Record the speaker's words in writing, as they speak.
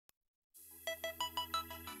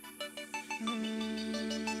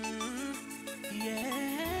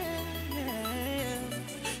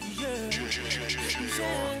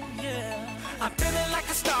illusion, yeah. I'm feeling like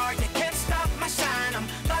a star, you can't stop my shine. I'm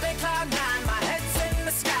flying cloud nine, my head's in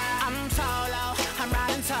the sky. I'm solo, I'm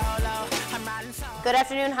riding solo, I'm riding solo. Good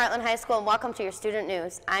afternoon, Heartland High School, and welcome to your student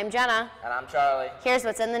news. I'm Jenna. And I'm Charlie. Here's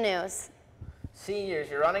what's in the news. Seniors,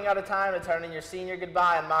 you're running out of time to turn in your senior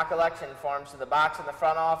goodbye and mock election forms to the box in the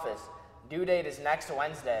front office. Due date is next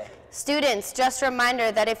Wednesday. Students, just a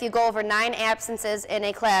reminder that if you go over 9 absences in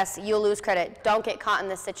a class, you'll lose credit. Don't get caught in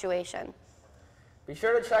this situation. Be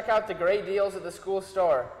sure to check out the great deals at the school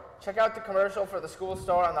store. Check out the commercial for the school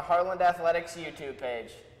store on the Heartland Athletics YouTube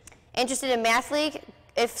page. Interested in Math League?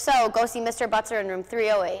 If so, go see Mr. Butzer in room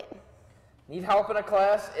 308. Need help in a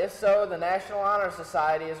class? If so, the National Honor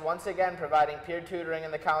Society is once again providing peer tutoring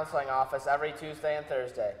in the counseling office every Tuesday and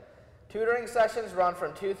Thursday. Tutoring sessions run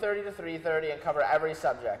from 2:30 to 3:30 and cover every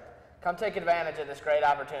subject. Come take advantage of this great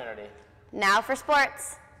opportunity. Now for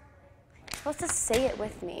sports. You're supposed to say it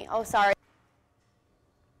with me. Oh, sorry.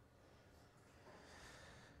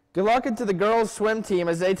 Good luck to the girls' swim team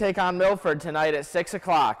as they take on Milford tonight at 6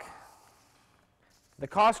 o'clock. The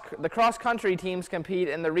cross-country teams compete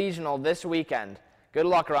in the regional this weekend. Good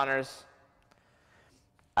luck, runners.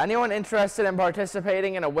 Anyone interested in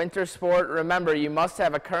participating in a winter sport, remember you must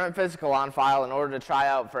have a current physical on file in order to try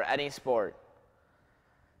out for any sport.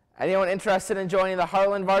 Anyone interested in joining the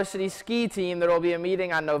Heartland varsity ski team, there will be a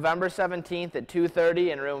meeting on November 17th at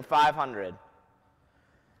 2:30 in room 500.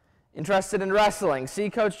 Interested in wrestling, see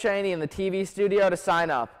Coach Cheney in the TV studio to sign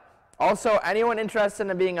up. Also, anyone interested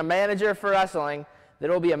in being a manager for wrestling, there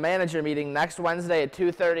will be a manager meeting next Wednesday at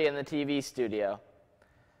 2:30 in the TV studio.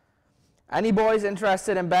 Any boys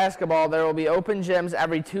interested in basketball, there will be open gyms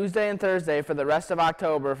every Tuesday and Thursday for the rest of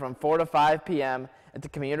October from 4 to 5 p.m. at the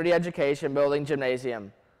Community Education Building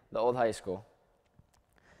Gymnasium, the old high school.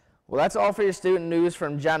 Well, that's all for your student news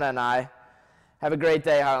from Jenna and I. Have a great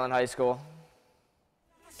day, Heartland High School.